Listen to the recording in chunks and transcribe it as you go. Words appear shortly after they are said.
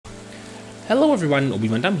Hello everyone,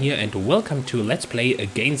 ObiVanDamme here and welcome to Let's Play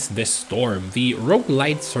Against the Storm, the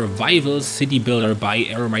roguelite survival city builder by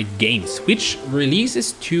Eremite Games, which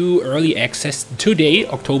releases to early access today,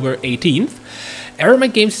 October 18th.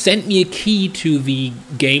 Eremite Games sent me a key to the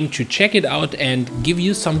game to check it out and give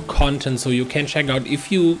you some content so you can check out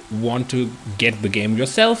if you want to get the game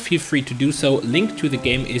yourself. Feel free to do so. Link to the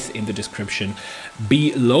game is in the description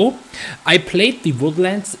below. I played the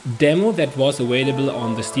Woodlands demo that was available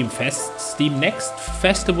on the Steam Next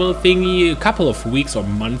Festival thingy a couple of weeks or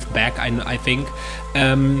months back, I think.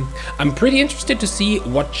 I'm pretty interested to see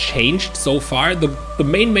what changed so far. The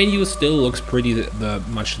main menu still looks pretty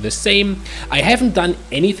much the same. I haven't done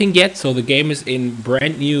anything yet, so the game is in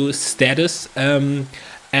brand new status,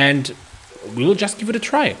 and we'll just give it a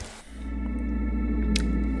try.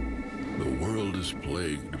 The world is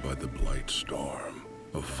plagued by the Blightstorm,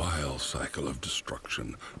 a vile cycle of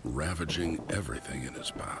destruction, ravaging everything in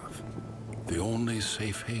its path. The only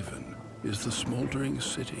safe haven is the Smoldering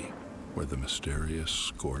City, where the mysterious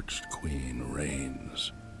scorched queen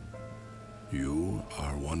reigns. You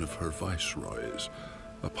are one of her viceroys,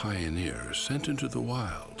 a pioneer sent into the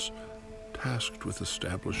wilds, tasked with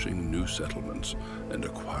establishing new settlements and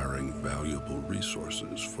acquiring valuable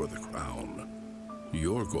resources for the crown.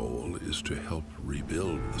 Your goal is to help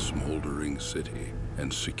rebuild the Smoldering City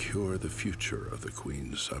and secure the future of the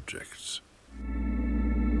Queen's subjects.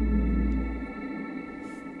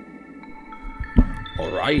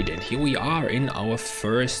 Alright, and here we are in our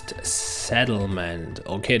first settlement.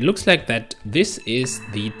 Okay, it looks like that this is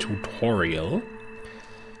the tutorial.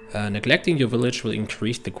 Neglecting your village will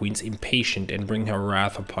increase the Queen's impatience and bring her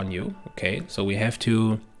wrath upon you. Okay, so we have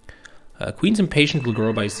to... Queen's impatience will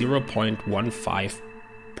grow by 0.15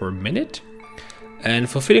 per minute. And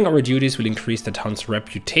fulfilling our duties will increase the town's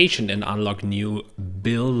reputation and unlock new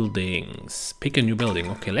buildings. Pick a new building.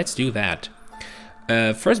 Okay, let's do that.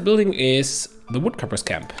 First building is the woodcutter's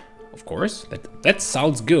camp. Of course, that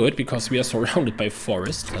sounds good because we are surrounded by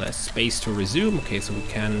forest. Space to resume. Okay, so we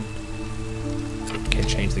can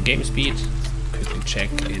change the game speed. Quickly check.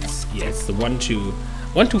 It's the 1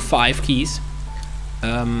 to 5 keys.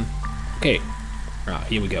 Okay.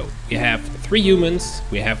 Here we go. We have 3 humans,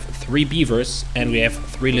 we have 3 beavers, and we have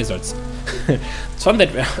 3 lizards. It's fun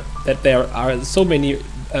that there are so many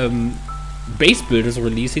base builders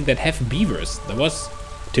releasing that have beavers. There was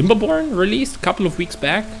Timberborn released a couple of weeks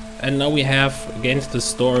back, and now we have Against the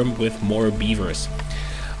Storm with more beavers.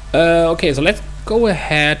 Okay, so let's go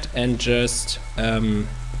ahead and just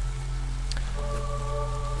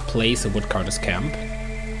place a woodcutter's camp.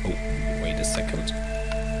 Oh, wait a second.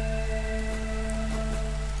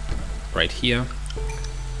 Right here.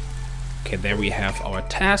 Okay, there we have our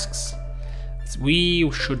tasks. We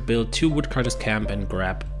should build 2 woodcutter's camp and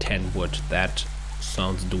grab 10 wood. That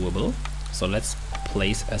sounds doable. So let's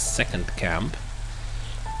place a second camp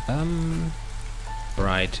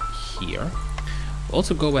right here.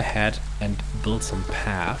 Also go ahead and build some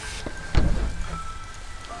path.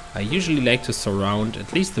 I usually like to surround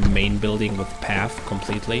at least the main building with path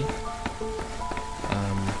completely.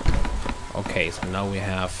 Okay, so now we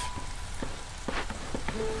have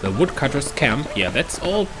the woodcutter's camp. Yeah, that's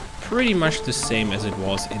all pretty much the same as it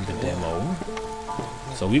was in the demo.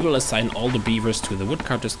 So we will assign all the beavers to the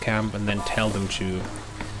woodcutter's camp and then tell them to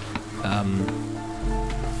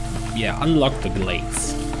unlock the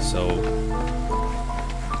glades. So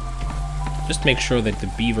just make sure that the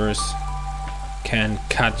beavers can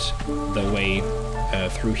cut the way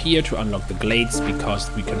through here to unlock the glades, because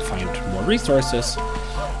we can find more resources.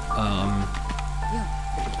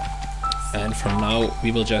 And from now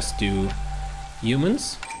we will just do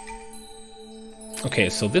humans. Okay,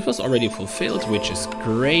 so this was already fulfilled, which is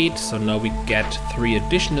great. So now we get 3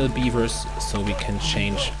 additional beavers, so we can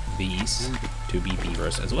change these to be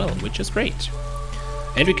beavers as well, which is great.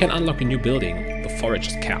 And we can unlock a new building, the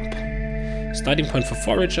foragers camp. Starting point for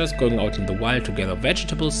foragers, going out in the wild to gather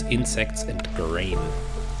vegetables, insects and grain.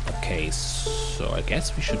 Okay, so I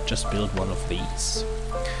guess we should just build one of these.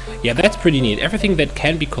 Yeah, that's pretty neat. Everything that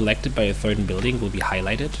can be collected by a certain building will be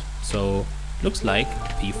highlighted. So looks like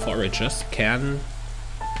the foragers can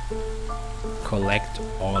collect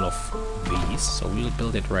all of these. So we'll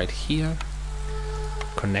build it right here.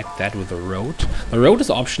 Connect that with the road. The road is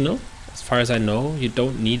optional. As far as I know, you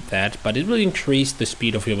don't need that, but it will increase the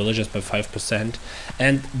speed of your villagers by 5%.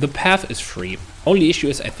 And the path is free. Only issue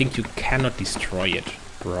is I think you cannot destroy it,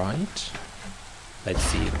 right? Let's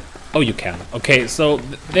see. Oh, you can. Okay, so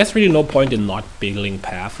there's really no point in not building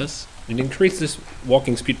paths. It increases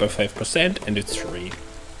walking speed by 5% and it's free.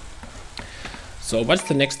 So what's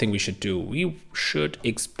the next thing we should do? We should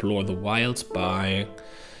explore the wilds by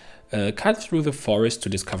Cut through the forest to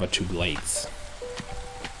discover 2 blades.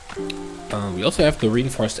 We also have the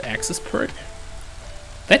reinforced axes perk.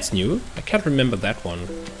 That's new. I can't remember that one.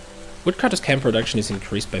 Woodcutter's camp production is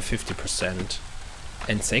increased by 50%.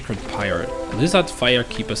 And Sacred Pyre. Lizard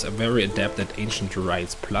Firekeepers are very adept at ancient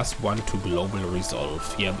rites, +1 to global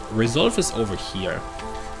resolve. Yeah, resolve is over here.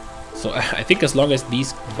 So I think as long as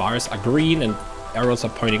these bars are green and arrows are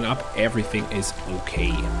pointing up, everything is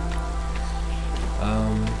okay.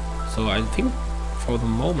 So I think for the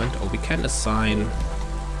moment, we can assign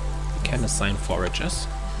foragers.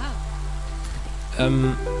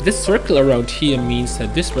 This circle around here means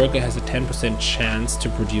that this worker has a 10% chance to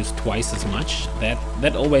produce twice as much.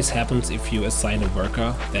 That always happens if you assign a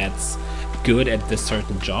worker that's good at this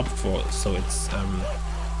certain job. So it's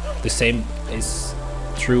the same is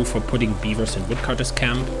true for putting beavers in woodcutter's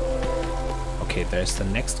camp. Okay, there's the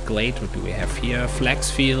next glade. What do we have here? Flax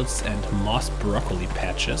fields and moss broccoli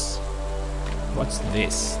patches. What's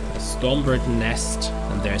this? A stormbird nest,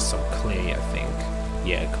 and there's some clay, I think.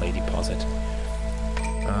 Yeah, a clay deposit.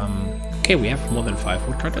 Okay, we have more than 5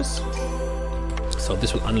 woodcutters. So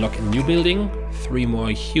this will unlock a new building, 3 more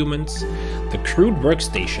humans. The crude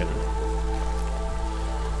workstation.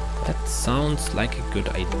 That sounds like a good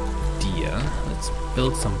idea. Let's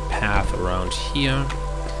build some path around here.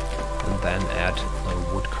 And then add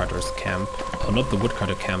a woodcutter's camp. Oh, not the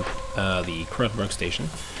woodcutter camp, the crude workstation.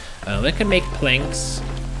 They can make planks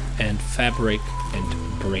and fabric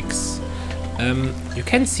and bricks. You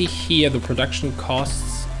can see here the production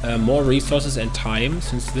costs more resources and time,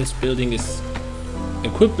 since this building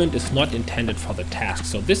equipment is not intended for the task.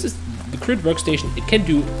 So this is the crude workstation. It can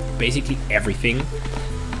do basically everything,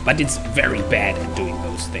 but it's very bad at doing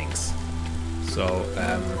those things. So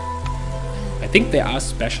I think there are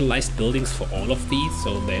specialized buildings for all of these.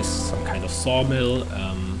 So there's some kind of sawmill,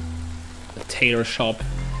 a tailor shop,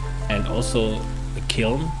 and also a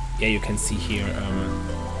kiln. Yeah, you can see here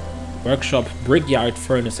workshop, brickyard,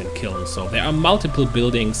 furnace, and kiln. So there are multiple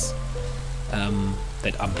buildings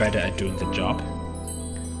that are better at doing the job.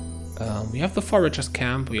 We have the forager's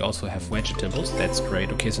camp. We also have vegetables. That's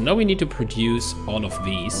great. Okay, so now we need to produce all of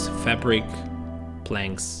these: fabric,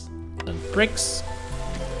 planks, and bricks.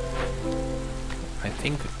 I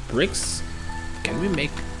think bricks. Can we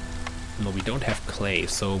make? No, we don't have clay,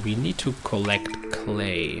 so we need to collect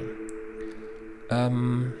clay.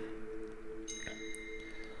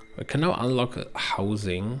 We can now unlock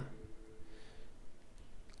housing.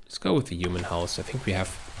 Let's go with the human house. I think we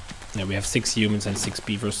have 6 humans and 6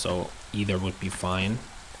 beavers, so either would be fine.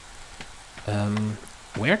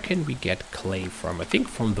 Where can we get clay from? I think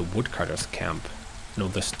from the woodcutter's camp. No,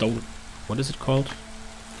 the stone. What is it called?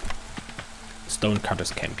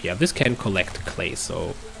 Stonecutter's camp. Yeah, this can collect clay.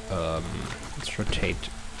 So let's rotate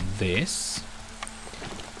this.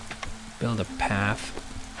 Build a path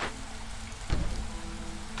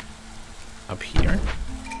up here,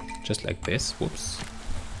 just like this. Whoops.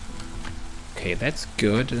 Okay, that's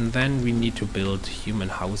good. And then we need to build human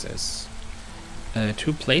houses.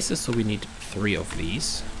 2 places, so we need 3 of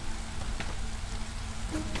these.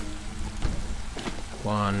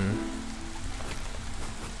 1,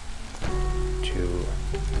 2,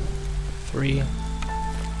 3.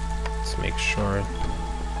 Let's make sure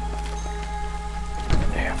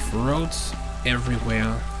I have roads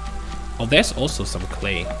everywhere. Oh, there's also some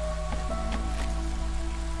clay.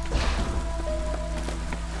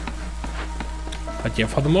 But yeah,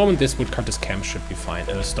 for the moment this woodcutter's camp should be fine.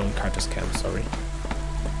 Stonecutter's camp, sorry.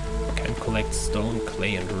 Can collect stone,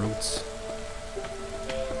 clay, and roots.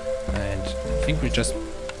 And I think we just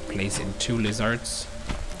place in 2 lizards.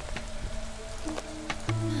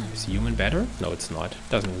 Is human better? No, it's not.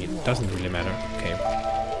 Doesn't really matter. Okay.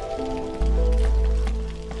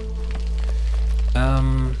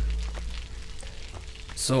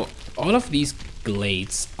 So all of these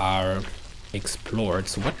glades are explored.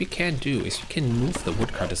 So what we can do is we can move the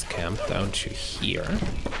woodcutter's camp down to here.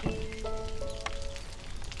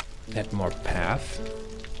 Add more path.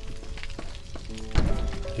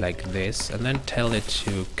 Like this. And then tell it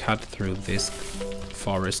to cut through this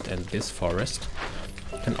forest and this forest.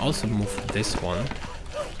 And also move this one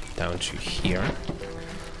down to here.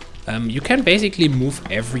 You can basically move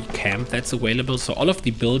every camp that's available. So all of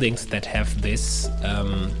the buildings that have this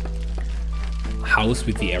house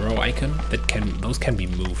with the arrow icon, those can be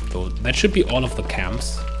moved. Though that should be all of the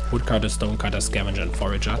camps: woodcutter, stonecutter, scavenger, and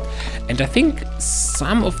forager. And I think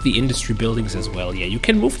some of the industry buildings as well. Yeah, you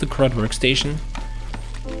can move the crud workstation.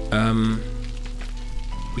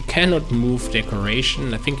 We cannot move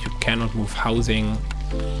decoration. I think you cannot move housing.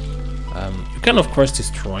 You can of course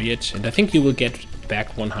destroy it, and I think you will get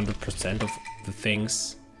back 100% of the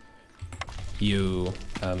things you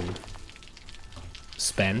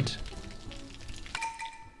spend.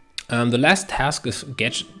 The last task is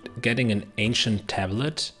getting an ancient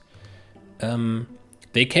tablet.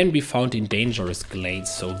 They can be found in dangerous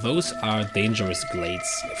glades, so those are dangerous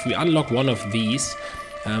glades. If we unlock one of these,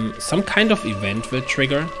 some kind of event will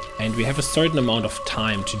trigger, and we have a certain amount of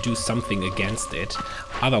time to do something against it.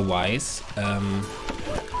 Otherwise,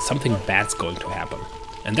 something bad's going to happen.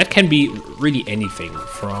 And that can be really anything,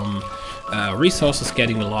 from resources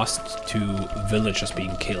getting lost to villagers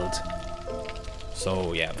being killed.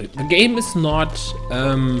 So yeah, the game is not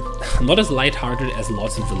as lighthearted as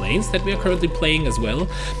Lords and Villains that we are currently playing as well.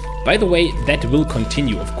 By the way, that will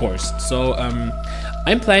continue, of course. So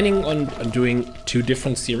I'm planning on doing 2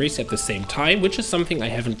 different series at the same time, which is something I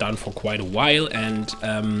haven't done for quite a while, and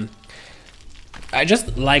I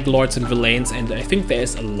just like Lords and Villains, and I think there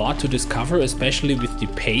is a lot to discover, especially with the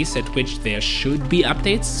pace at which there should be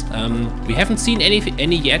updates. We haven't seen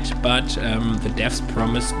any yet, but the devs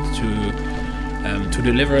promised to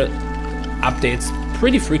deliver updates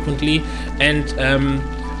pretty frequently, and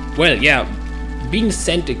well, yeah, being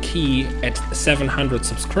sent a key at 700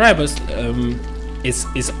 subscribers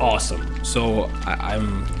is awesome. So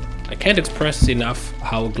I can't express enough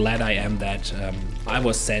how glad I am that I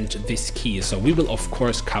was sent this key. So we will of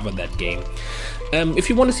course cover that game. If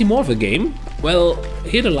you want to see more of the game, well,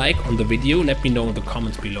 hit a like on the video, let me know in the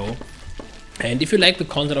comments below. And if you like the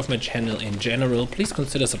content of my channel in general, please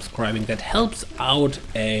consider subscribing. That helps out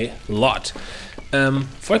a lot.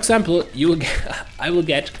 For example, I will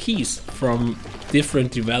get keys from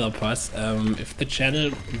different developers if the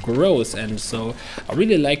channel grows, and so I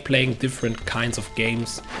really like playing different kinds of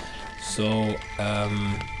games. So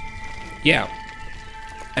yeah,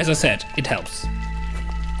 as I said, it helps.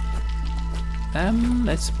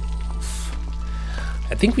 Let's move.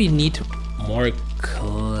 I think we need more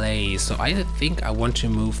clay, so I think I want to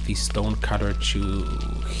move the stone cutter to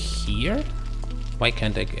here. Why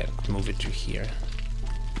can't I move it to here?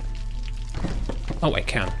 Oh, I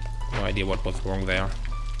can. No idea what was wrong there.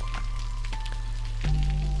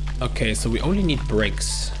 Okay, so we only need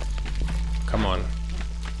bricks. Come on.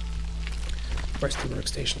 Where's the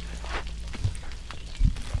workstation?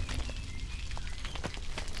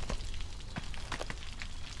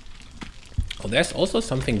 Oh, there's also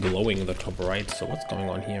something glowing in the top right, so what's going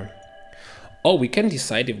on here? Oh, we can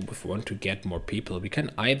decide if we want to get more people. We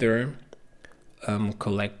can either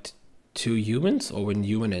collect 2 humans or 1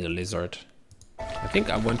 human and a lizard. I think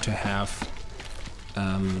I want to have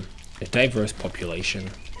a diverse population.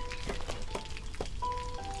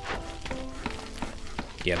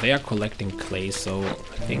 Yeah, they are collecting clay, so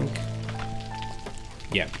I think...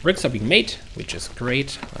 yeah, bricks are being made, which is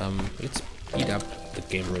great. Let's speed up the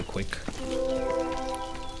game real quick.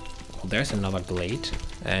 Oh, there's another glade,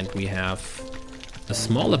 and we have a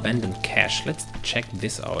small abandoned cache. Let's check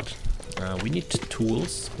this out. We need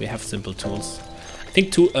tools. We have simple tools. I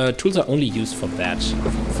think tools are only used for that,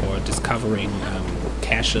 for discovering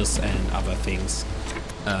caches and other things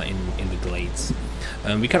in the glades.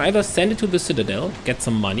 We can either send it to the Citadel, get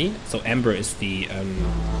some money. So Amber is the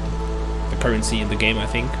currency in the game, I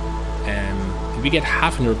think. We get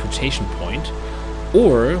half a reputation point.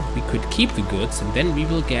 Or we could keep the goods and then we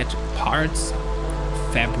will get parts,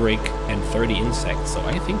 fabric, and 30 insects. So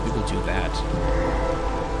I think we will do that.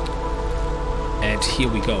 And here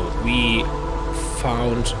we go. We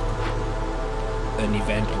found an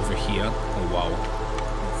event over here. Oh wow.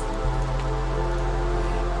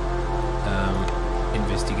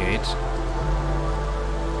 Investigate.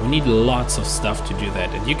 We need lots of stuff to do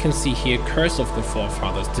that, and you can see here, Curse of the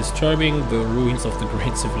Forefathers. Disturbing the ruins of the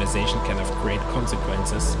great civilization can have grave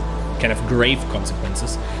consequences.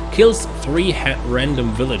 Kills 3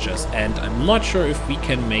 random villagers, and I'm not sure if we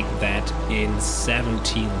can make that in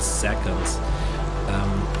 17 seconds.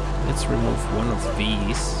 Let's remove one of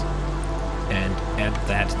these and add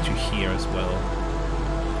that to here as well.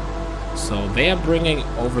 So they are bringing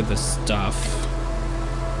over the stuff.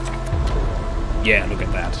 Yeah, look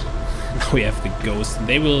at that. Now we have the ghosts.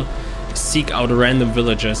 They will seek out random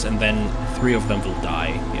villagers and then 3 of them will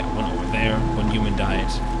die. Yeah, 1 over there, 1 human died.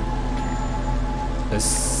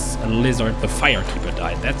 There's a lizard, the firekeeper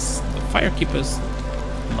died. The firekeeper's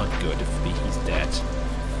not good if he's dead.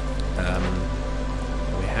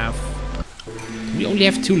 We only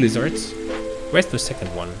have 2 lizards. Where's the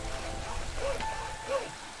second one?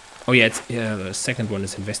 Oh yeah, the second one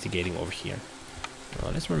is investigating over here.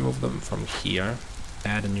 Let's remove them from here.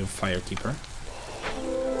 Add a new firekeeper.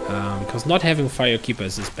 Because not having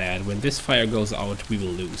firekeepers is bad. When this fire goes out, we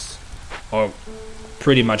will lose. Or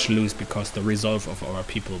pretty much lose, because the resolve of our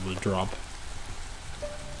people will drop.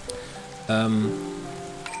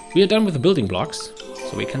 We are done with the building blocks,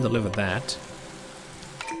 so we can deliver that.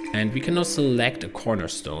 And we can now select a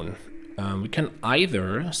cornerstone. We can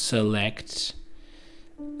either select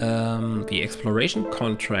the exploration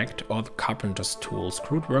contract or the carpenter's tools.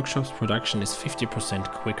 Crude workshops production is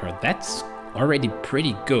 50% quicker. That's already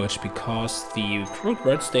pretty good because the crude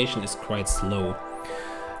workstation is quite slow.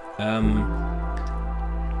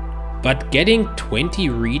 But getting 20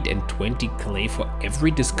 reed and 20 clay for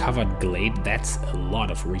every discovered glade, that's a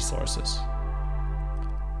lot of resources.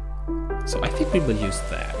 So I think we will use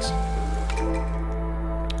that.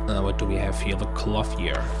 What do we have here? The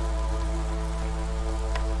clothier.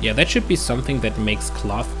 Yeah, that should be something that makes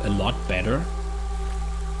cloth a lot better.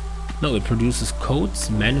 No, it produces coats,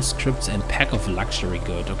 manuscripts, and pack of luxury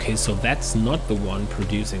good. Okay, so that's not the one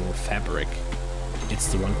producing fabric. It's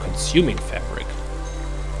the one consuming fabric.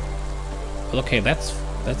 Well, okay, that's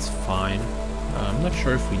fine. I'm not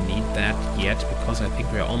sure if we need that yet because I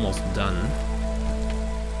think we're almost done.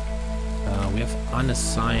 We have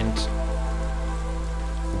unassigned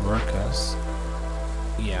workers.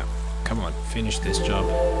 Yeah, come on, finish this job.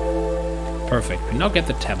 Perfect. We now get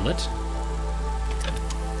the tablet.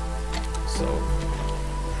 So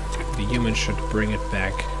the human should bring it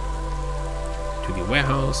back to the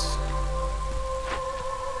warehouse.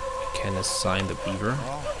 We can assign the beaver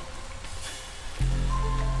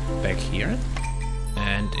back here.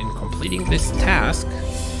 And in completing this task,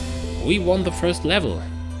 we won the first level.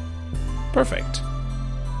 Perfect.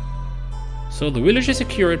 So the village is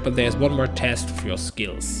secured, but there's one more test for your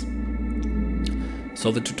skills.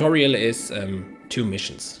 So the tutorial is 2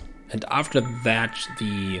 missions. And after that,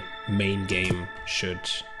 the main game should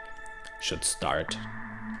start.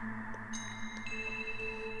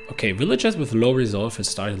 Okay, villagers with low resolve have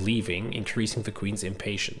started leaving, increasing the queen's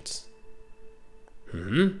impatience.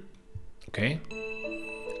 Okay.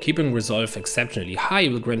 Keeping resolve exceptionally high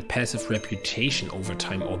will grant passive reputation over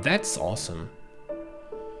time. Oh, that's awesome.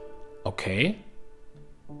 Okay.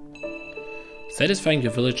 Satisfying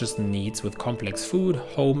your villagers' needs with complex food,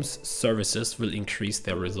 homes, services will increase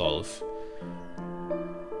their resolve.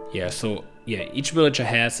 Yeah, so yeah, each villager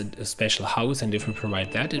has a special house, and if we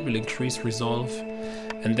provide that, it will increase resolve.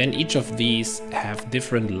 And then each of these have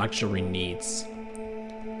different luxury needs.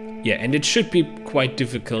 Yeah, and it should be quite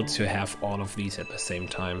difficult to have all of these at the same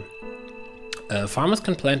time. Farmers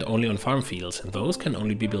can plant only on farm fields, and those can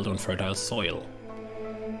only be built on fertile soil.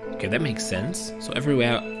 Okay, that makes sense. So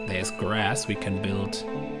everywhere there's grass, we can build...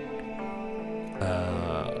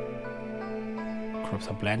 crops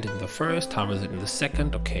are planted in the first, harvested in the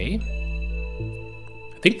second, okay.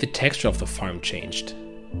 I think the texture of the farm changed.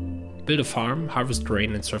 Build a farm, harvest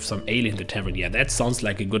grain, and serve some ale in the tavern. Yeah, that sounds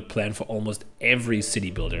like a good plan for almost every city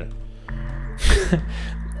builder.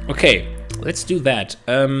 Okay, let's do that.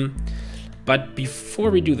 But before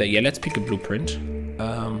we do that, yeah, let's pick a blueprint.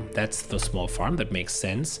 That's the small farm, that makes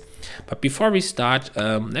sense. But before we start,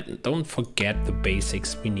 don't forget the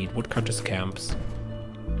basics. We need woodcutters' camps.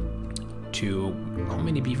 How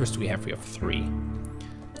many beavers do we have? We have 3.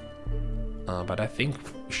 But I think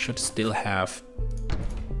we should still have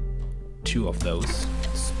 2 of those.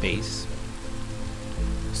 Space.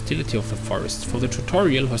 Hostility of the forest. For the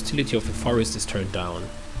tutorial, hostility of the forest is tuned down.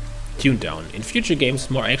 In future games,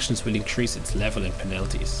 more actions will increase its level and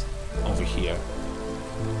penalties. Over here.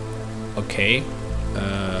 Okay.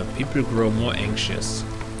 People grow more anxious.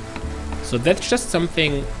 So that's just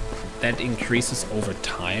something that increases over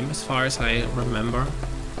time, as far as I remember.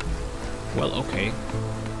 Well, okay.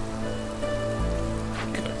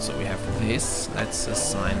 Good, so we have this. Let's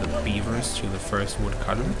assign the beavers to the first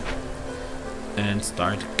woodcutter. And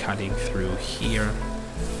start cutting through here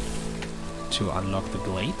to unlock the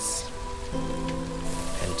glades.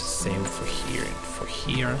 And same for here and for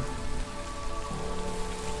here.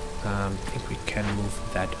 I think we can move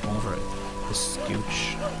that over the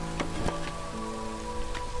scooch.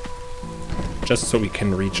 Just so we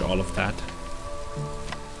can reach all of that.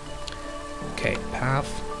 Okay,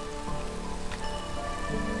 path.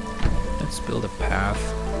 Let's build a path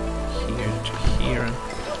here to here.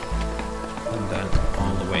 And then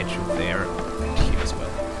all the way to there and here as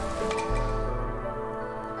well.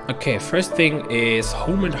 Okay, first thing is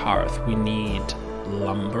home and hearth. We need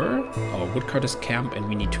lumber, or woodcutter's camp, and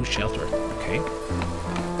we need 2 shelter. Okay,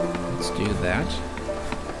 let's do that.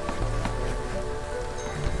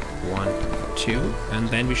 1, 2, and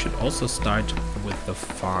then we should also start with the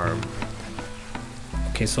farm.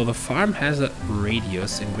 Okay, so the farm has a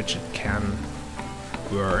radius in which it can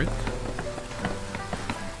work.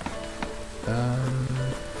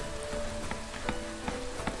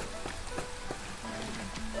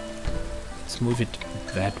 Let's move it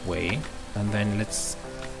that way. And then let's...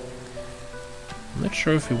 I'm not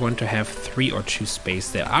sure if we want to have 3 or 2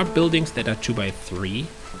 space. There are buildings that are 2 by 3.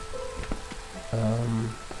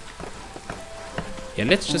 Yeah,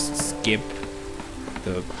 let's just skip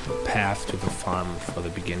the path to the farm for the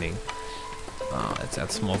beginning. Let's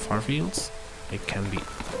add small farm fields. It can be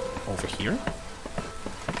over here.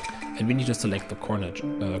 And we need to select the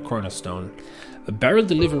cornerstone. A barrel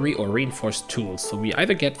delivery or reinforced tools. So we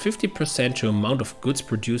either get 50% to amount of goods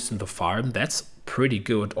produced in the farm. That's pretty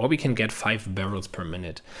good. Or we can get 5 barrels per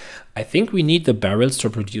minute. I think we need the barrels to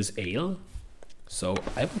produce ale. So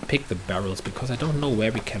I will pick the barrels because I don't know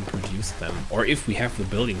where we can produce them. Or if we have the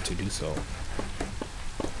building to do so.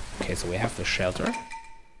 Okay, so we have the shelter.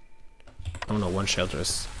 Oh no, one shelter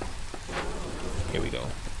is... Here we go.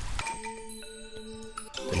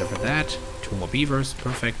 Deliver that. 2 more beavers,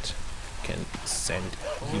 perfect. Can send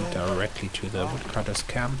you directly to the woodcutter's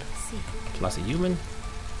camp. Plus a human.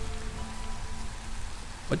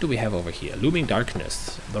 What do we have over here? Looming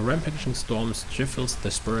darkness. The rampaging storm stifles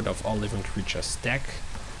the spirit of all living creatures.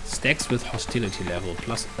 Stacks with hostility level.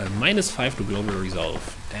 Plus -5 to global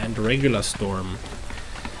resolve. And regular storm.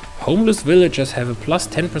 Homeless villagers have a plus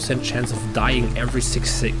 10% chance of dying every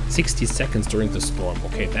 60 seconds during the storm.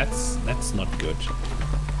 Okay, that's not good.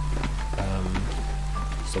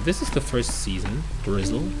 So this is the first season,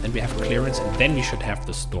 drizzle, and we have clearance, and then we should have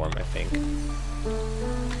the storm, I think.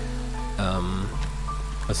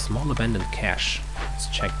 A small abandoned cache. Let's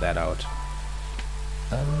check that out.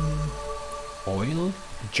 Oil,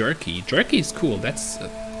 jerky. Jerky is cool. That's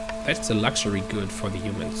a luxury good for the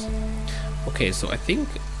humans. Okay, so I think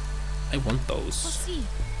I want those.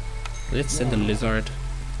 Let's send a lizard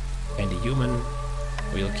and a human.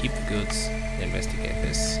 We'll keep the goods and investigate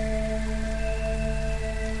this.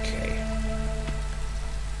 Okay.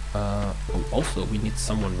 Also, we need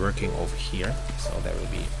someone working over here, so there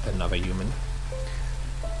will be another human.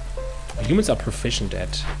 Humans are proficient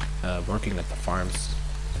at working at the farms.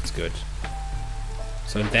 That's good.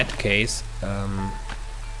 So in that case,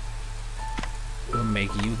 we'll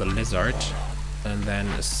make you the lizard. And then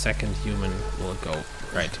a second human will go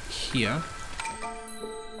right here.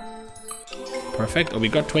 Perfect. Oh, we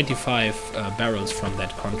got 25 barrels from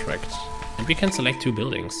that contract. And we can select 2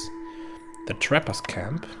 buildings. The trapper's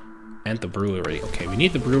camp and the brewery. Okay, we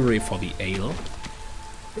need the brewery for the ale.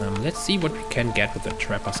 Let's see what we can get with the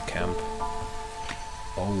trapper's camp.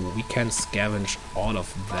 Oh, we can scavenge all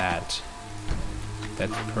of that.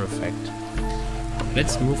 That's perfect.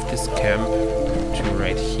 Let's move this camp to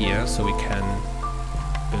right here so we can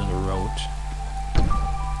build a road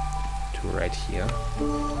to right here.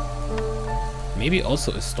 Maybe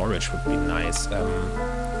also a storage would be nice.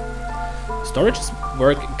 Storages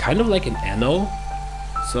work kind of like an anno.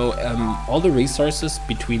 So all the resources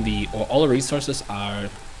all the resources are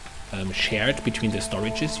shared between the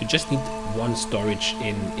storages. You just need one storage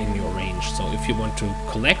in your range. So if you want to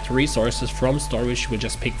collect resources from storage, you will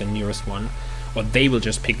just pick the nearest one. Or they will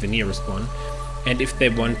just pick the nearest one. And if they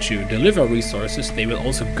want to deliver resources, they will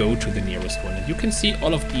also go to the nearest one. And you can see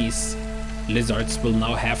all of these lizards will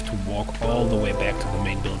now have to walk all the way back to the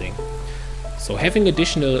main building. So having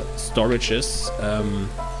additional storages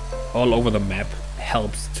all over the map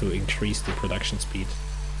helps to increase the production speed.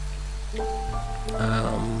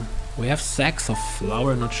 We have sacks of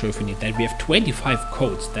flour, not sure if we need that. We have 25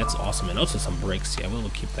 coats, that's awesome. And also some bricks, yeah, we'll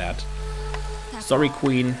keep that. Sorry,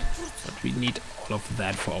 Queen. But we need all of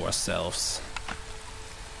that for ourselves.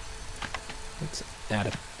 Let's add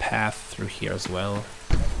a path through here as well.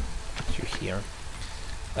 Through here.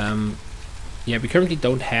 Yeah, we currently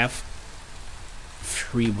don't have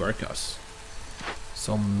 3 workers.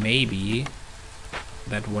 So maybe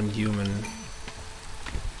that one human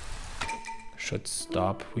should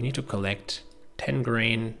stop. We need to collect 10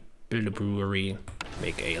 grain, build a brewery,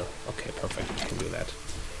 make ale. Okay, perfect, we can do that.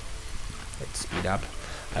 Let's speed up.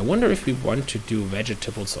 I wonder if we want to do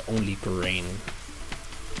vegetables or only grain.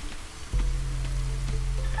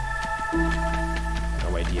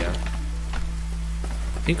 No idea.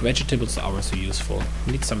 I think vegetables are also useful.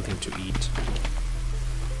 We need something to eat.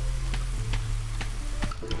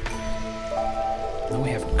 Now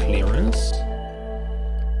we have clearance.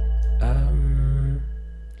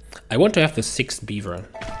 I want to have the 6th beaver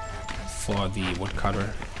for the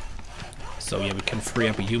woodcutter. So yeah, we can free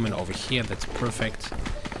up a human over here, that's perfect.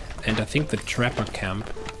 And I think the trapper camp,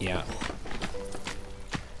 yeah.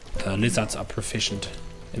 Lizards are proficient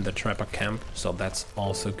in the trapper camp, so that's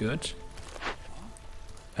also good.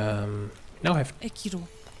 Now I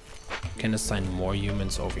can assign more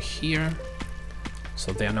humans over here.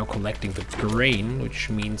 So they are now collecting the grain, which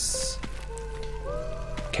means...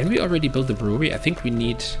 Can we already build the brewery? I think we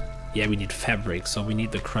need Yeah, we need fabric, so we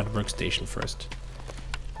need the crud workstation first.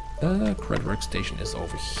 Crud workstation is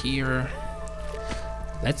over here.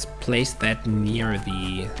 Let's place that near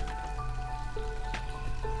the...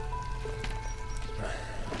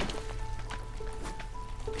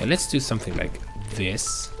 Yeah, let's do something like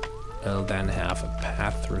this. I'll then have a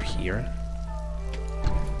path through here.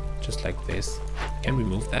 Just like this. Can we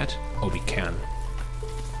move that? Oh, we can.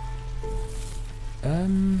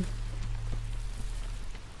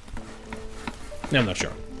 No, I'm not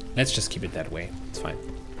sure. Let's just keep it that way. It's fine.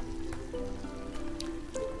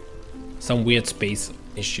 Some weird space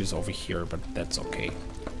issues over here, but that's okay.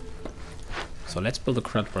 So let's build a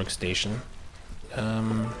crud workstation.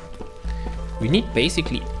 We need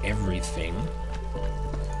basically everything.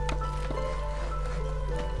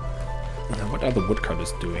 Now, what are the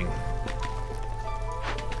woodcutters doing?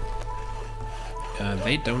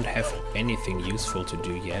 They don't have anything useful to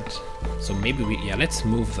do yet. So maybe we... Yeah, let's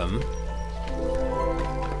move them.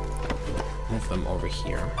 Move them over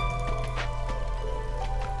here.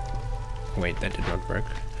 Wait, that did not work.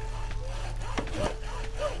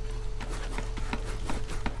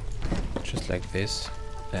 Just like this.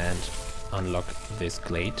 And unlock this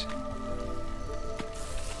glade.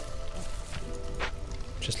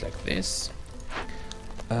 Just like this.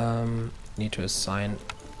 Need to assign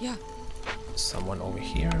someone over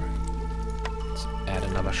here. Let's add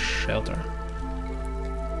another shelter.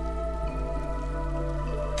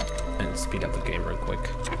 And speed up the game real quick.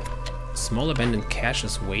 Small abandoned cache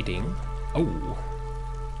is waiting. Oh.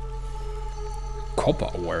 Copper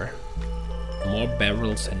ore. More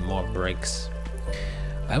barrels and more bricks.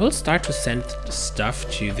 I will start to send stuff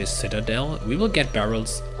to this citadel. We will get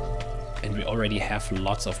barrels, and we already have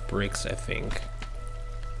lots of bricks, I think.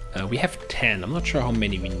 We have 10. I'm not sure how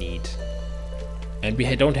many we need. And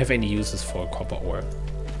we don't have any uses for copper ore.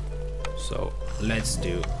 So let's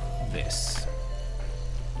do this.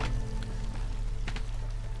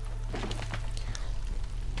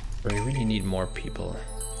 We really need more people.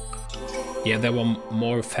 Yeah, there were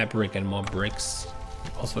more fabric and more bricks.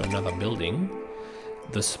 Also another building.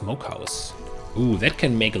 The smokehouse. Ooh, that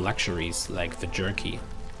can make luxuries like the jerky.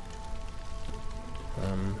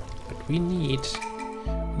 But we need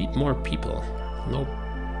more people. No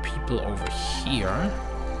people over here.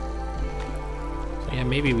 So yeah,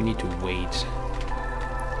 maybe we need to wait.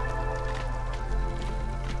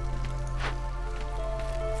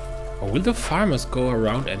 Or will the farmers go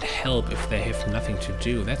around and help if they have nothing to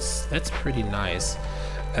do? That's pretty nice.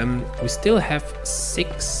 We still have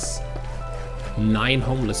 9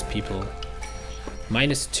 homeless people.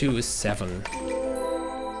 -2 is 7.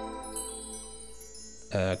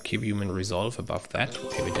 Keep human resolve above that.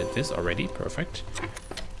 Okay, we did this already. Perfect.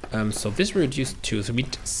 So this reduced 2. So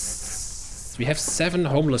we have 7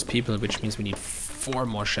 homeless people, which means we need 4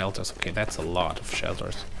 more shelters. Okay, that's a lot of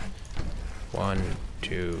shelters. 1,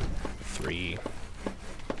 2, 3,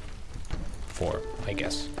 4, I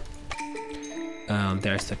guess.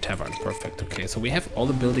 There's the tavern. Perfect. Okay, so we have all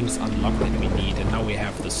the buildings unlocked that we need, and now we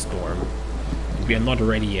have the storm. We are not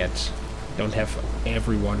ready yet. Don't have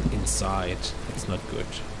everyone inside. That's not good.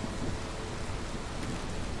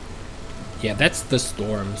 Yeah, that's the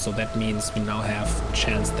storm, so that means we now have a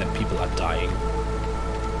chance that people are dying.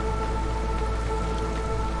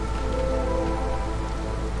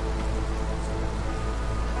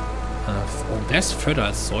 Oh, there's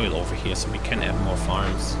fertile soil over here, so we can add more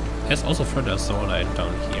farms. There's also fertile soil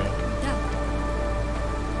down here.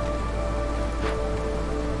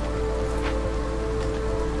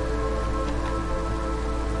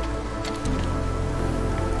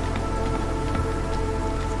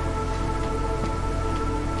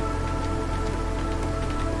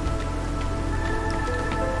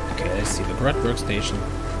 Red workstation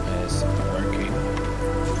is working.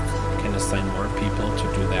 Can assign more people to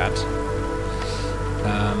do that.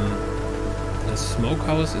 The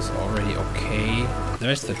smokehouse is already okay.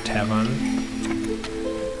 There's the tavern.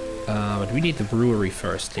 But we need the brewery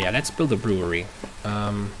first. Yeah, let's build a brewery.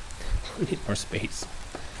 We need more space.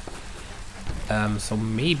 So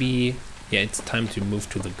maybe... Yeah, it's time to move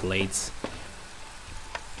to the glades.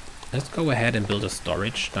 Let's go ahead and build a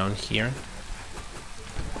storage down here.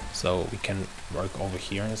 So we can work over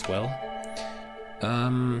here as well.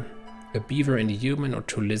 A beaver and a human, or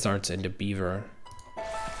 2 lizards and a beaver.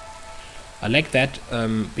 I like that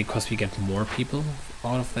because we get more people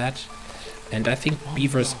out of that. And I think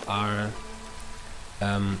beavers are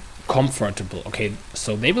comfortable. Okay,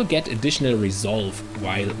 so they will get additional resolve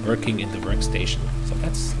while working in the workstation. So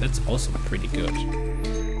that's also pretty good.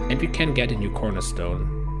 And we can get a new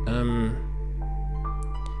cornerstone.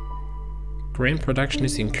 Grain production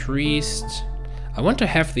is increased. I want to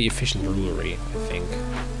have the efficient brewery, I think.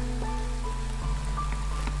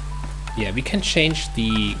 Yeah, we can change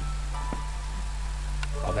the...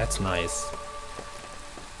 Oh, that's nice.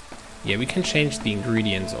 Yeah, we can change the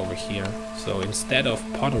ingredients over here. So instead of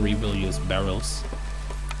pottery, we'll use barrels.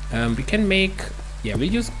 We can make... Yeah,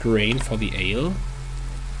 we'll use grain for the ale.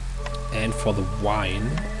 And for the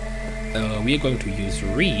wine, we are going to use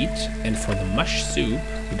reed. And for the mush soup,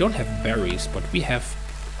 we don't have berries, but we have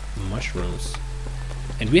mushrooms.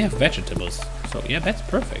 And we have vegetables. So yeah, that's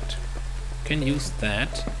perfect. We can use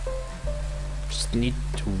that. Just need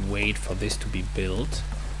to wait for this to be built.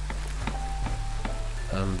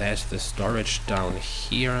 There's the storage down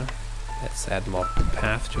here. Let's add more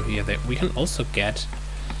path to here. We can also get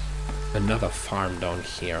another farm down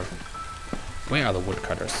here. Where are the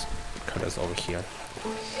woodcutters? Cutters over here.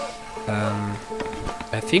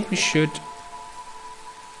 I think we should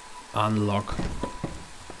unlock...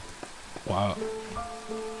 Wow.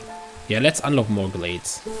 Yeah, let's unlock more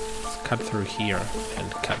glades. Let's cut through here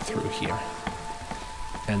and cut through here.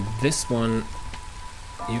 And this one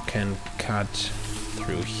you can cut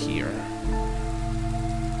through here.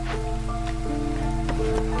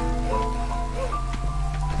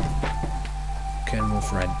 Can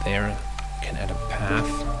move right there. Can add a path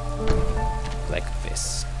like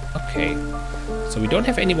this. Okay, so we don't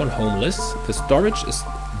have anyone homeless. The storage is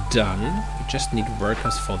done. We just need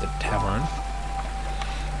workers for the tavern.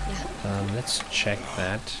 Let's check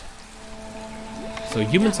that. So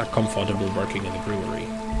humans are comfortable working in the brewery.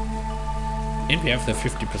 And we have the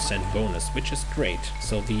 50% bonus, which is great.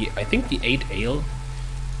 So I think the 8 ale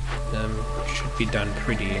should be done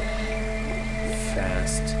pretty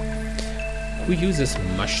fast. Who uses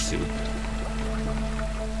mush soup?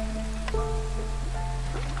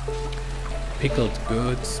 Pickled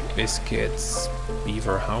goods, biscuits,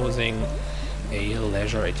 beaver housing, ale,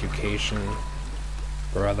 leisure, education,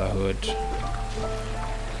 brotherhood.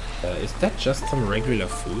 Is that just some regular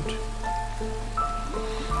food?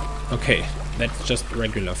 Okay, that's just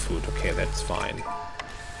regular food. Okay, that's fine.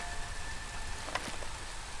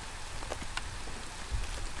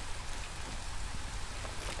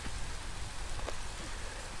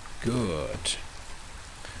 Good.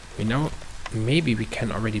 We know maybe we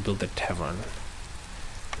can already build the tavern.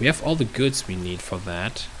 We have all the goods we need for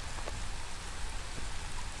that.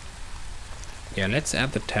 Yeah, let's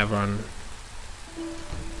add the tavern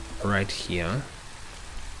right here.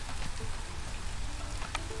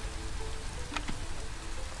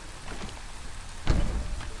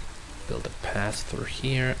 Build a path through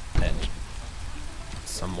here and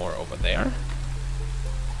some more over there.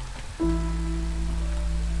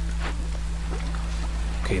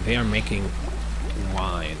 Okay, they are making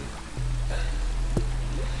wine.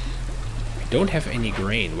 We don't have any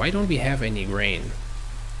grain. Why don't we have any grain?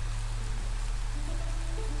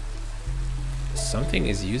 Something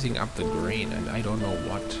is using up the grain and I don't know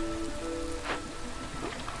what.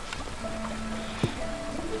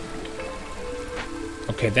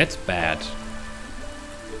 Okay, that's bad.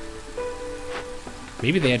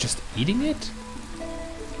 Maybe they are just eating it?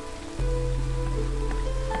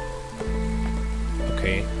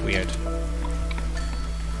 Okay, weird.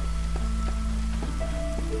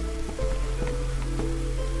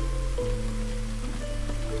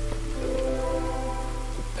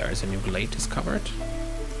 There's a new glade discovered.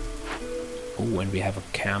 Oh, and we have a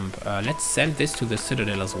camp. Let's send this to the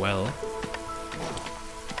citadel as well.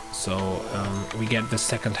 So we get the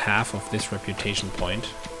second half of this reputation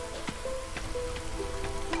point.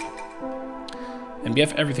 And we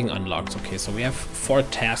have everything unlocked. Okay, so we have 4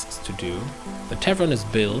 tasks to do. The tavern is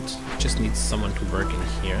built. It just needs someone to work in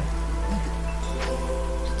here.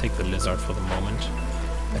 Let's take the lizard for the moment.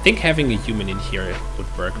 I think having a human in here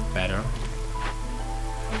would work better.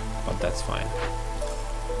 But that's fine.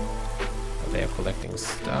 They are collecting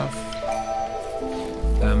stuff.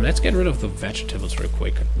 Let's get rid of the vegetables real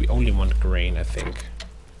quick. We only want grain, I think.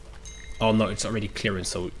 Oh no, it's already clearance,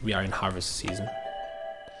 so we are in harvest season.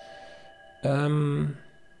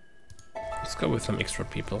 Let's go with some extra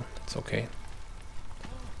people. That's okay.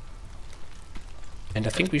 And I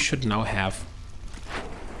think we should now have...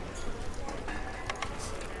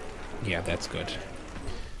 Yeah, that's good.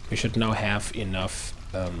 We should now have enough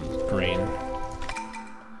grain.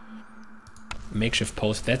 Makeshift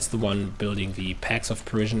post, that's the one building the packs of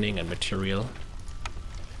provisioning and material.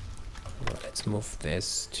 Well, let's move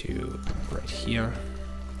this to right here.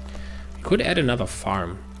 We could add another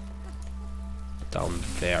farm down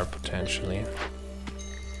there potentially.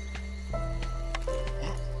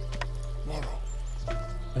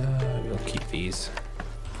 We'll keep these.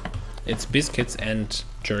 It's biscuits and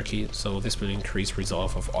jerky, so this will increase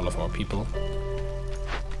resolve of all of our people.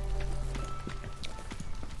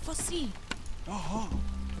 see.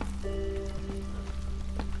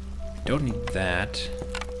 Don't need that.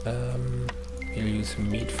 We'll use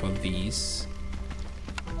meat for these.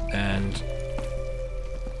 And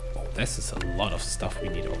oh, this is a lot of stuff we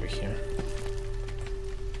need over here.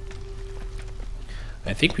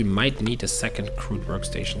 I think we might need a second crude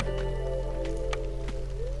workstation.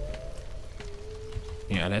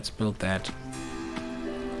 Yeah, let's build that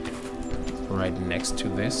right next to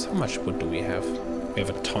this. How much wood do we have? We have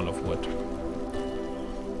a ton of wood.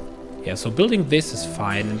 Yeah, so building this is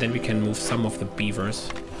fine, and then we can move some of the beavers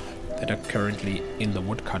that are currently in the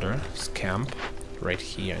woodcutter's camp right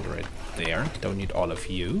here and right there. Don't need all of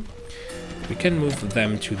you. We can move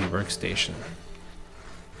them to the workstation.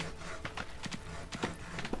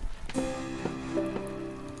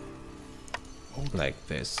 Like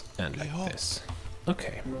this and like this.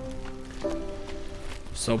 Okay.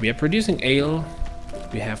 So we are producing ale.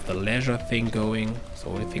 We have the leisure thing going.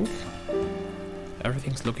 So I think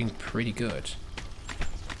everything's looking pretty good.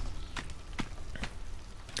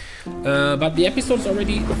 But the episode's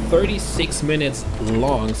already 36 minutes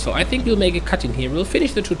long, so I think we'll make a cut in here. We'll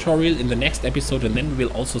finish the tutorial in the next episode, and then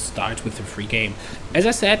we'll also start with the free game. As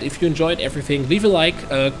I said, if you enjoyed everything, leave a like,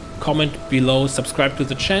 comment below, subscribe to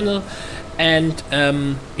the channel, and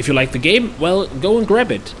if you like the game, well, go and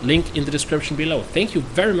grab it. Link in the description below. Thank you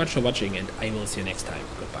very much for watching, and I will see you next time.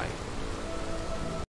 Goodbye.